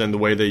Panthers and the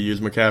way they use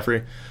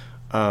McCaffrey,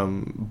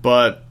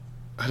 but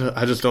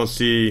I just don't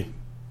see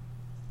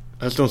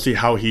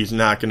how he's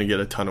not going to get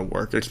a ton of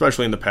work,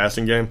 especially in the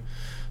passing game.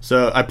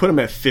 So I put him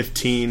at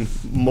 15,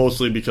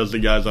 mostly because the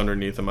guys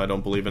underneath him I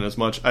don't believe in as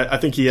much. I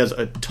think he has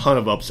a ton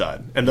of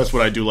upside, and that's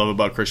what I do love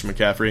about Christian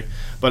McCaffrey.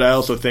 But I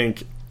also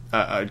think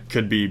I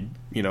could be,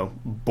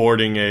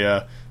 drafting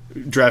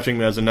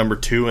him as a number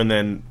 2, and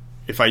then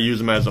if I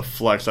use him as a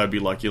flex, I'd be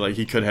lucky. Like,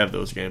 he could have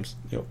those games.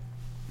 Yep.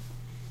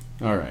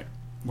 All right.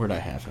 Where'd I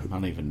have him? I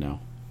don't even know.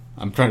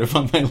 I'm trying to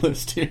find my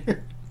list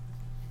here.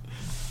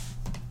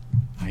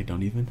 I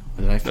don't even know.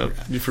 What did I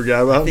forget? You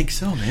forgot about him? I think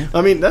so, man.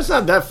 I mean, that's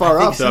not that far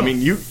off, though. So. I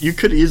mean, you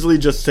could easily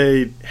just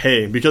say,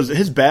 hey, because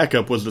his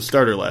backup was the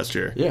starter last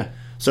year. Yeah.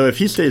 So if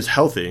he stays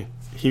healthy,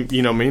 he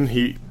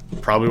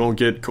probably won't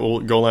get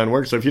goal line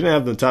work. So if you didn't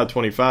have the top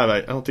 25,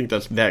 I don't think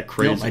that's that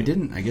crazy. No, I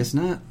didn't. I guess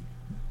not.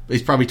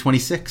 He's probably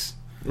 26.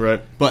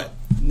 Right. But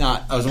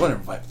not. I was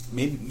wondering,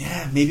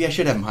 maybe I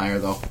should have him higher,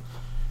 though.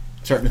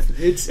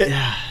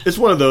 It's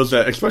one of those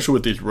that, especially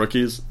with these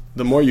rookies,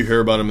 the more you hear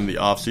about them in the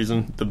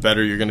offseason, the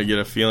better you're going to get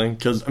a feeling.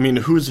 Because, I mean,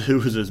 who's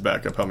his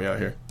backup? Help me out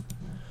here.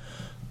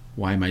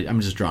 Why am I'm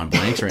just drawing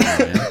blanks right now,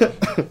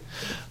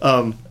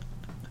 man.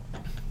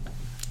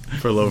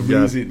 For low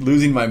guys.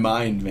 Losing my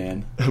mind,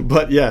 man.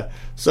 But, yeah.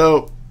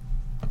 So,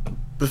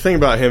 the thing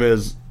about him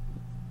is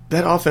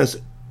that offense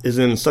is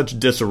in such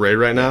disarray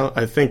right now.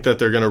 I think that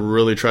they're going to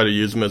really try to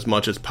use him as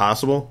much as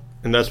possible.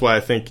 And that's why I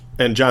think,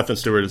 and Jonathan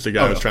Stewart is the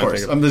guy I was trying to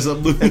think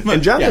of.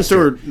 And Jonathan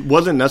Stewart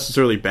wasn't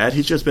necessarily bad.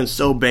 He's just been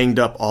so banged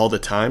up all the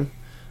time.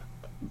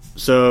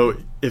 So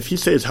if he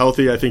stays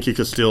healthy, I think he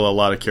could steal a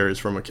lot of carries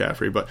from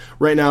McCaffrey. But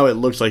right now, it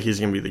looks like he's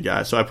going to be the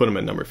guy. So I put him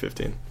at number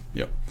 15.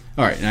 Yep.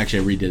 All right, and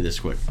actually I redid this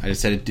quick. I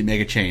decided to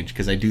make a change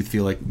because I do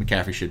feel like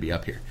McCaffrey should be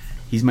up here.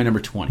 He's my number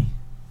 20.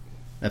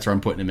 That's where I'm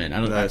putting him in.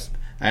 I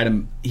had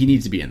him. He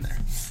needs to be in there,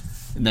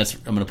 and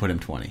I'm going to put him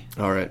 20.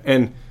 All right,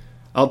 and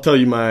I'll tell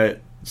you my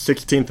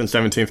 16th and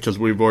 17th because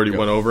we've already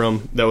went over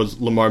them. That was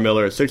Lamar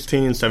Miller at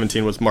 16.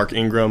 17 was Mark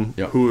Ingram.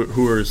 Yep.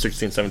 Who are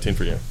 16, 17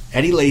 for you?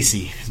 Eddie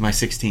Lacy is my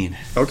 16.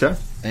 Okay.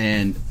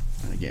 And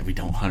again, we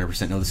don't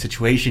 100% know the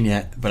situation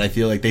yet, but I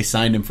feel like they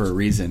signed him for a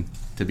reason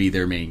to be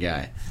their main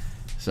guy.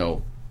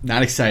 So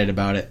not excited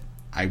about it.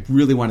 I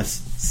really want to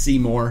see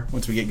more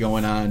once we get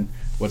going on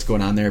what's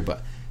going on there, but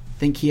I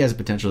think he has the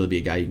potential to be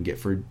a guy you can get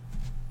for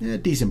a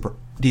decent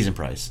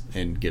price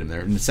and get him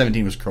there. And the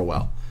 17 was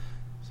Crowell.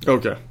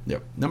 Okay.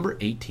 Yep. Number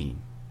 18.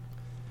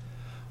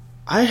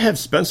 I have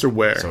Spencer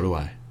Ware. So do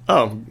I.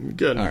 Oh,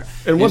 good. All right.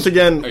 And once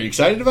again, are you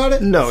excited about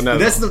it? No.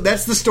 That's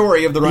the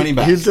story of the running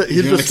back. He's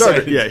the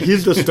starter. Yeah,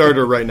 he's the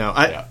starter right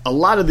now. A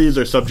lot of these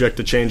are subject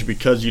to change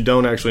because you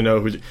don't actually know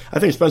who's. I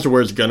think Spencer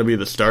Ware is going to be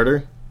the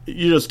starter.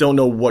 You just don't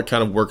know what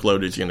kind of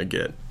workload he's going to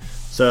get.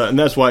 So, and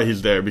that's why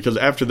he's there because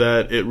after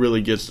that, it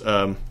really gets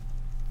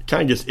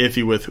kind of gets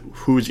iffy with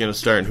who's going to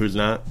start and who's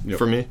not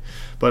for me.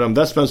 But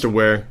that's Spencer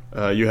Ware.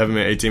 You have him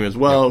at 18 as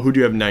well. Yep. Who do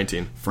you have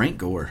 19? Frank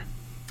Gore.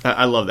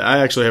 I love that. I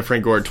actually have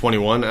Frank Gore at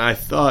 21, and I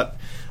thought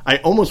I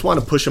almost want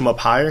to push him up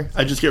higher.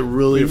 I just get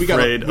really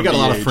afraid. We got a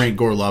lot of Frank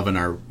Gore love in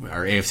our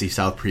AFC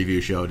South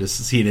preview show, just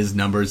seeing his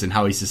numbers and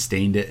how he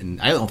sustained it.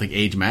 And I don't think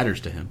age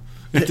matters to him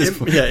at this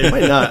point. Yeah, it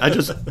might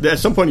not. At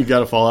some point you've got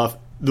to fall off.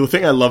 The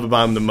thing I love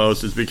about him the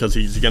most is because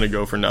he's going to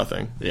go for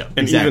nothing. Yeah, and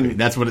exactly.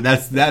 That's what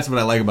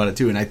I like about it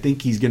too. And I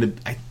think he's going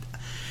to.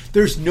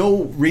 There's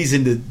no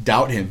reason to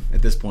doubt him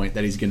at this point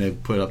that he's going to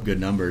put up good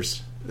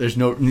numbers. There's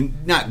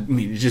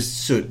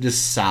just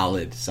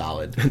solid.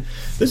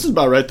 This is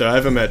about right though. I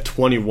have him at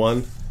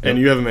 21, and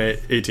you have him at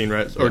 18,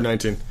 right, or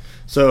 19.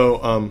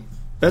 So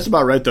that's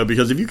about right though,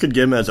 because if you could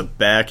get him as a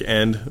back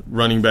end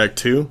running back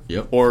 2,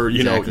 or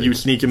you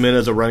sneak him in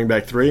as a running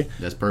back 3,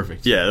 that's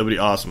perfect. Yeah, that would be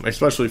awesome,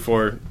 especially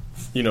for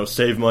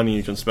save money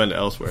you can spend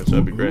elsewhere. So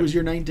that'd be great. Who was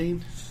your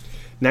 19?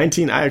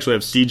 19, I actually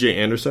have C.J.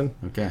 Anderson.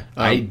 Okay.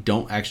 I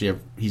don't actually have...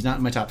 He's not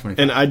in my top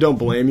 25. And I don't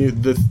blame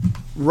you.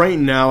 Right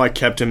now, I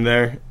kept him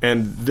there,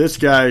 and this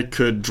guy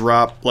could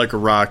drop like a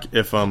rock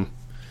if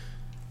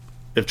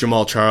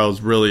Jamal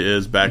Charles really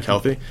is back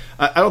healthy.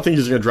 I don't think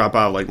he's going to drop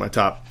out of like my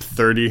top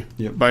 30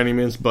 by any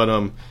means,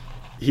 but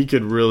he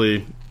could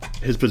really...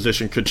 His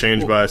position could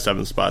change by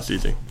 7 spots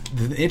easy.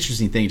 The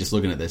interesting thing, just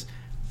looking at this,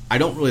 I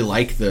don't really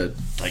like the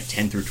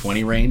 10 through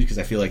 20 range because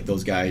I feel like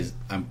those guys,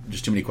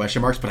 just too many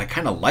question marks, but I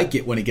kind of like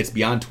it when it gets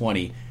beyond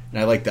 20,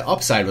 and I like the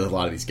upside with a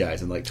lot of these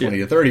guys in 20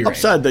 to 30 range.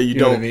 Upside that you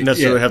don't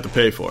necessarily have to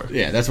pay for.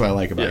 Yeah, that's what I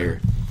like about here.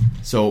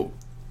 So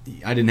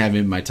I didn't have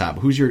him in my top.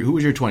 Who was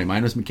your 20?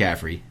 Mine was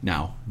McCaffrey.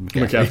 Now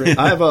McCaffrey.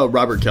 I have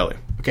Robert Kelly.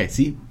 Okay,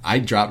 see, I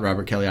dropped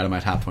Robert Kelly out of my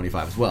top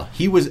 25 as well.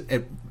 He was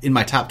in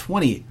my top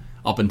 20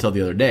 up until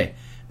the other day.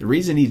 The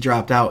reason he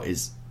dropped out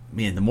is,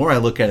 man, the more I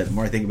look at it, the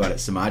more I think about it.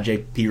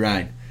 Samaje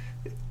Perine,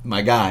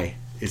 my guy,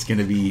 is going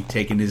to be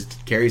taking his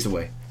carries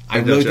away. I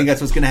really think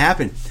that's what's going to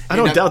happen. I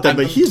don't doubt that,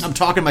 but I'm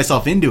talking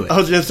myself into it. I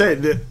was going to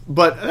say,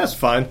 but that's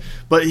fine.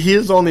 But he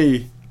is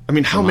only... I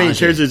mean, how many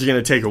carries is he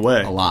going to take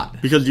away? A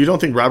lot. Because you don't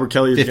think Robert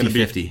Kelly is going to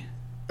be... 50-50.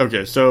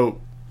 Okay,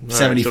 so...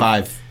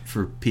 75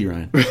 for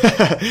Perine.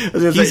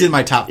 He's in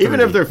my top 30. Even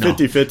if they're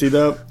 50-50,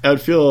 though,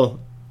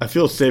 I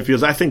feel safe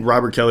because I think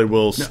Robert Kelly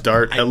will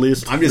start at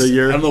least the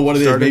year. I don't know what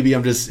it is. Maybe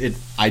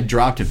I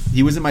dropped him.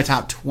 He was in my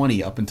top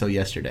 20 up until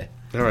yesterday.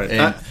 All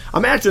right.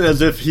 I'm acting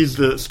as if he's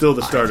still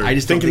the starter. I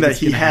just thinking that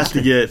he has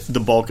to get the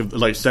bulk of,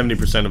 like,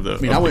 70% of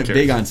the... I went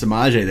big on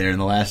Samaje there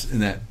in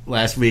that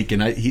last week,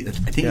 and I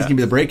think he's going to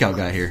be the breakout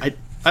guy here.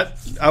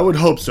 I would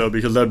hope so,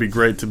 because that would be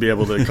great to be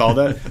able to call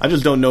that. I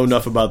just don't know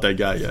enough about that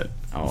guy yet.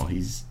 Oh,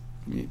 he's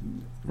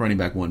running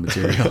back one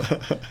material.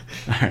 All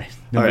right.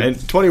 All right,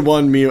 and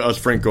 21, me, I was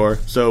Frank Gore.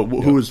 So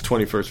who was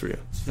 21st for you?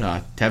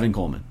 Tevin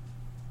Coleman.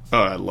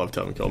 Oh, I love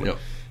Tevin Coleman.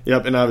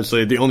 Yep, and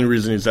obviously the only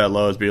reason he's that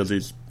low is because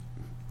he's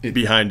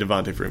behind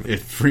Devontae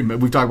Freeman.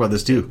 We've talked about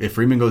this too. If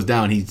Freeman goes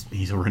down,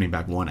 he's a running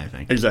back one, I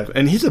think. Exactly,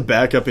 and he's a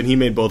backup, and he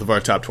made both of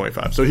our top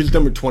 25. So he's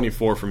number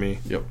 24 for me.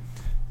 Yep.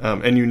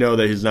 And you know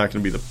that he's not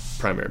going to be the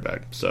primary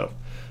back. So,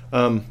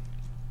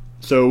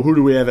 so who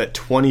do we have at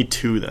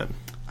 22 then?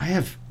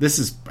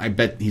 I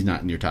bet he's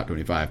not in your top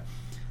 25.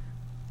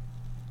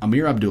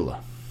 Amir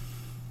Abdullah.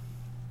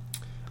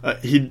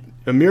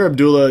 Amir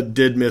Abdullah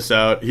did miss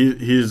out.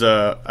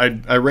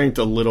 I ranked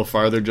a little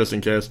farther just in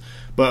case,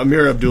 but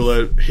Amir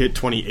Abdullah hit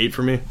 28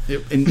 for me.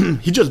 Yep.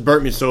 And he just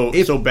burnt me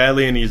so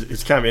badly, and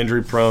he's kind of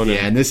injury prone.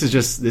 Yeah, and this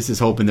is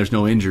hoping there's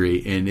no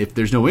injury, and if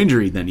there's no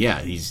injury, then yeah,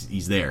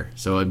 he's there.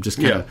 So I'm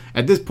just kind of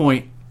at this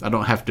point, I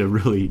don't have to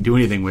really do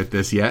anything with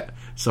this yet.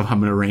 So I'm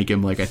going to rank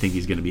him like I think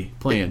he's going to be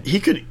playing.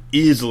 He could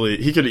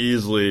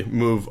easily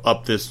move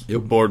up this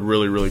board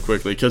really, really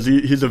quickly because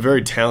he's a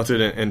very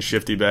talented and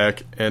shifty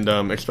back, and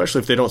especially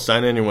if they don't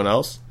sign anyone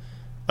else,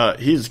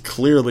 he's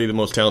clearly the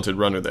most talented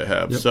runner they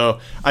have. Yep. So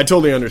I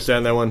totally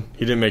understand that one.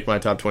 He didn't make my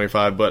top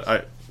 25,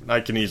 but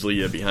I can easily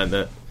get behind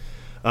that.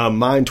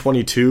 Mine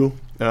 22.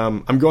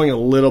 I'm going a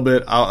little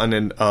bit out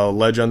on a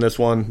ledge on this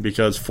one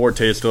because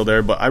Forte is still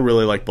there, but I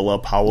really like Bilal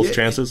Powell's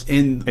chances,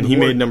 and he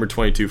made number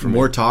 22 for me.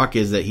 More talk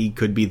is that he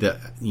could be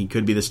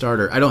the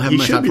starter. I don't have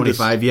him in my top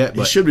 25 yet,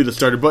 but he should be the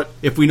starter. But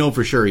if we know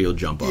for sure, he'll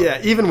jump up.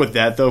 Yeah, even with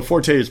that though,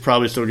 Forte is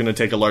probably still going to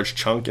take a large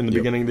chunk in the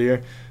beginning of the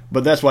year.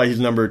 But that's why he's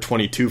number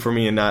 22 for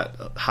me and not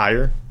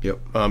higher. Yep.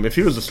 If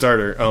he was a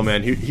starter, oh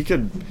man, he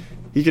could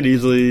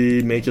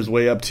easily make his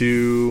way up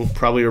to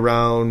probably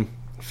around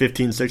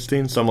 15,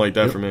 16, something like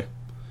that for me.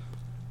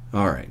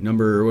 All right, what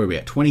are we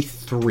at?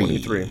 23.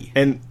 23.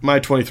 And my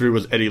 23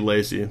 was Eddie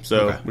Lacy,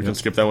 so we can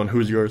skip that one.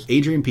 Who's yours?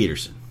 Adrian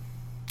Peterson.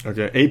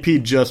 Okay,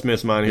 AP just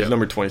missed mine. He's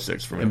number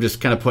 26 for me. I'm just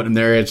kind of putting him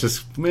there. It's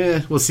just,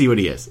 we'll see what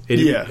he is.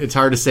 It's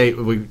hard to say.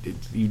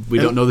 We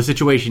don't know the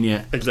situation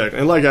yet. Exactly.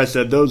 And like I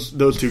said,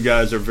 those two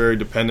guys are very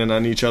dependent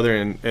on each other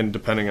and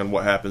depending on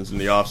what happens in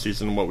the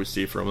offseason and what we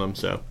see from them.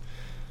 So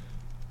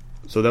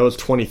that was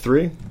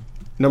 23.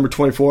 Number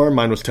 24,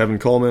 mine was Tevin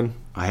Coleman.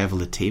 I have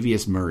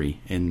Latavius Murray,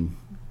 and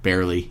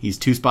barely. He's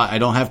two spot. I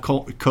don't have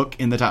Cook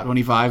in the top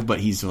 25, but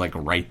he's like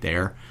right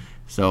there.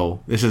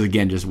 So this is,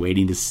 again, just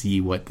waiting to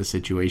see what the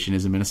situation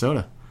is in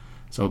Minnesota.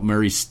 So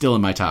Murray's still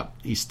in my top.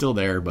 He's still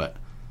there, but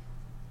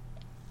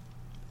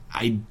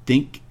I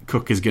think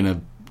Cook is going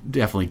to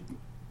definitely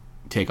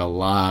take a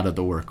lot of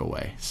the work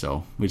away.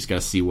 So we just got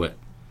to see what.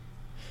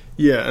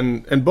 Yeah,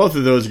 and both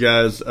of those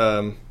guys,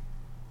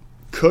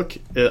 Cook,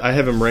 I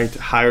have him ranked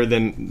higher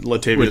than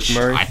Latavius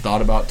Murray. I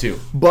thought about too.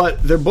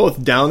 But they're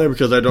both down there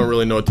because I don't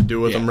really know what to do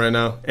with them right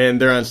now.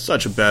 And they're on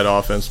such a bad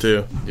offense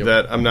too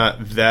that I'm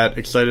not that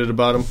excited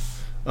about them.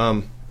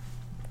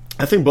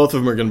 I think both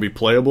of them are going to be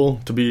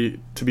playable, to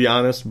be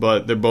honest,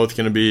 but they're both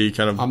going to be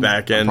kind of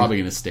back end. I'm probably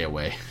going to stay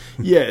away.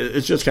 Yeah,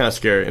 it's just kind of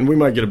scary, and we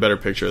might get a better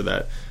picture of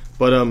that.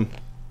 But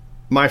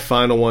my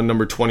final one,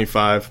 number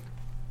 25,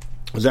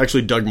 was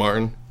actually Doug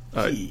Martin.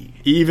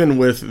 Even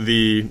with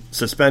the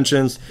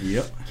suspensions,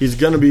 he's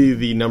going to be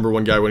the number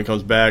one guy when he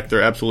comes back.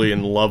 They're absolutely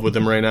in love with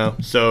him right now.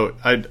 So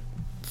I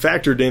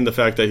factored in the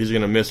fact that he's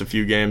going to miss a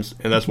few games,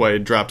 and that's why it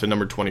dropped to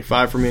number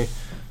 25 for me.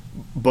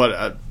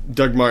 But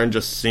Doug Martin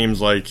just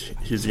seems like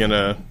he's going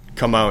to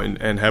come out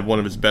and have one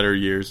of his better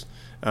years.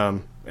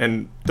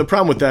 And the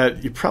problem with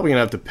that, you're probably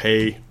going to have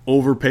to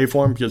overpay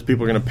for him because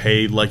people are going to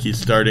pay like he's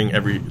starting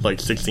every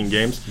 16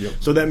 games. Yep.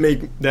 So that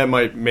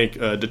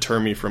might deter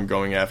me from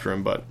going after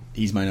him. But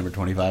he's my number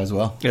 25 as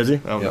well. Is he?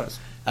 Oh, nice.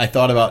 I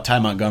thought about Ty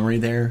Montgomery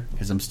there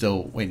because I'm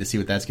still waiting to see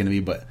what that's going to be.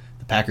 But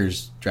the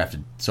Packers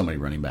drafted so many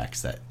running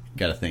backs that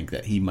got to think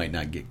that he might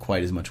not get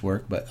quite as much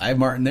work. But I have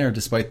Martin there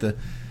despite the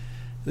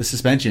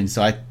suspension.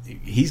 So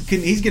he's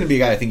going to be a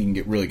guy I think you can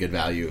get really good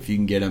value if you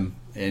can get him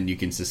and you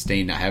can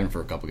sustain not having him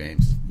for a couple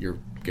games. You're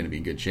going to be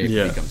in good shape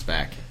Yeah. when he comes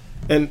back.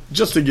 And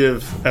just to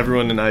give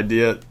everyone an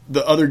idea,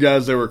 the other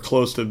guys that were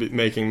close to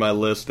making my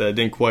list that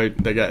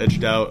got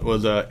edged out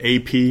was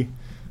AP,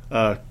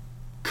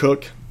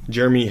 Cook,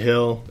 Jeremy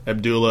Hill,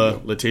 Abdullah,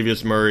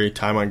 Latavius Murray,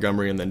 Ty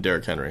Montgomery, and then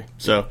Derrick Henry.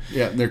 So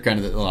Yeah, they're kind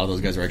of a lot of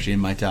those guys are actually in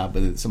my top,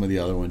 but some of the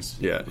other ones,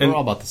 Yeah, they're and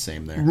all about the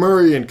same there.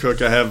 Murray and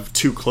Cook, I have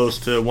too close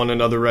to one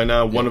another right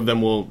now. One of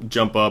them will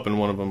jump up, and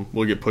one of them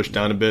will get pushed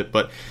down a bit.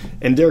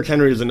 And Derrick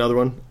Henry is another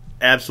one.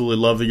 Absolutely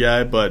love the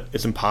guy, but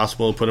it's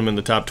impossible to put him in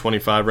the top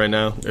 25 right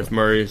now if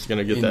Murray is going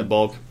to get that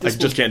bulk. I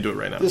just can't do it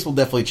right now. This will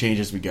definitely change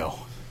as we go.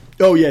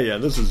 Oh, yeah,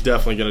 this is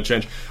definitely going to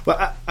change.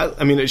 But,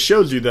 I mean, it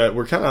shows you that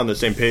we're kind of on the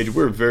same page.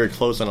 We're very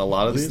close on a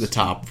lot of This these. is the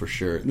top for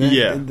sure.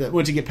 Yeah.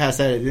 Once you get past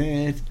that,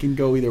 it can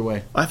go either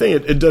way. I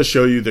think it does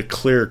show you the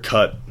clear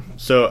cut.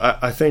 So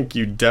I think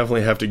you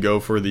definitely have to go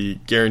for the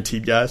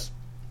guaranteed guys.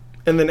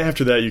 And then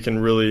after that, you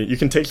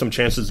can take some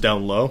chances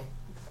down low.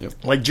 Yep.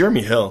 Like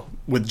Jeremy Hill,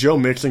 with Joe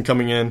Mixon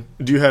coming in,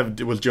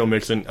 was Joe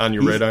Mixon on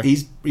your radar?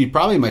 He's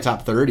probably in my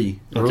top 30,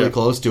 really Okay.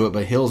 close to it,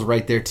 but Hill's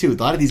right there too. A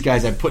lot of these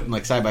guys I put in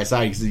like side by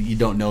side because you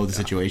don't know the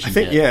situation. I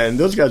think, yet. and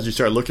those guys you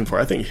start looking for.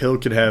 I think Hill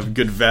could have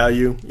good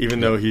value,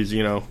 even though he's,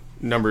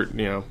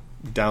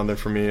 down there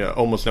for me,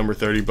 almost number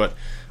 30. But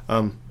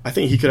I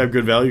think he could have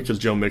good value because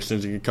Joe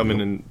Mixon can come in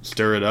and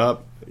stir it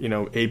up.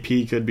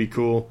 AP could be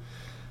cool.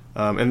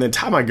 And then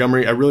Ty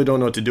Montgomery, I really don't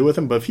know what to do with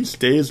him, but if he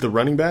stays the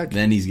running back,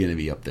 Then he's going to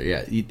be up there.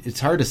 Yeah,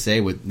 it's hard to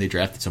say when they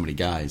drafted so many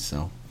guys.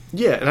 So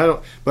yeah, and I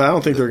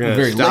don't think they're going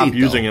Very to stop late,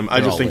 using though. him. I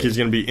They're just all think late. he's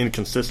going to be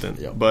inconsistent.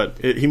 Yep. But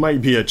he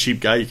might be a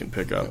cheap guy you can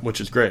pick up, which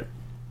is great.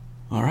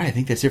 all right, I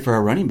think that's it for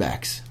our running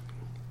backs.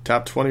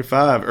 Top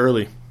 25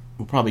 early.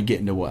 We'll probably get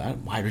into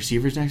wide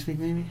receivers next week,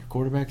 maybe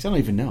quarterbacks. I don't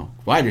even know.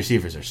 Wide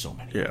receivers, there's so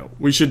many. Yeah,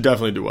 we should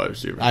definitely do wide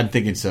receiver. I'm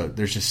thinking so.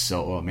 There's just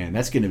so. Oh man,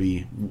 that's going to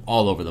be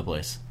all over the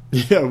place,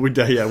 Yeah, we're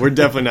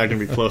definitely not going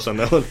to be close on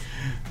that one.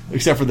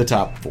 except for the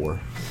top 4,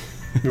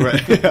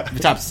 Right. Yeah. the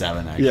top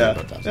 7. Actually, Yeah.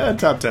 but top 7. Yeah,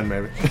 top 10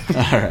 maybe.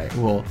 All right.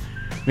 Well,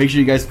 make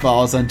sure you guys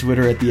follow us on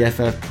Twitter at the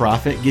FF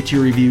Prophet. Get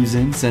your reviews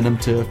in. Send them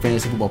to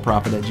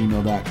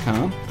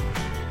fantasyfootballprophet@gmail.com.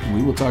 And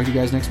we will talk to you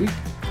guys next week.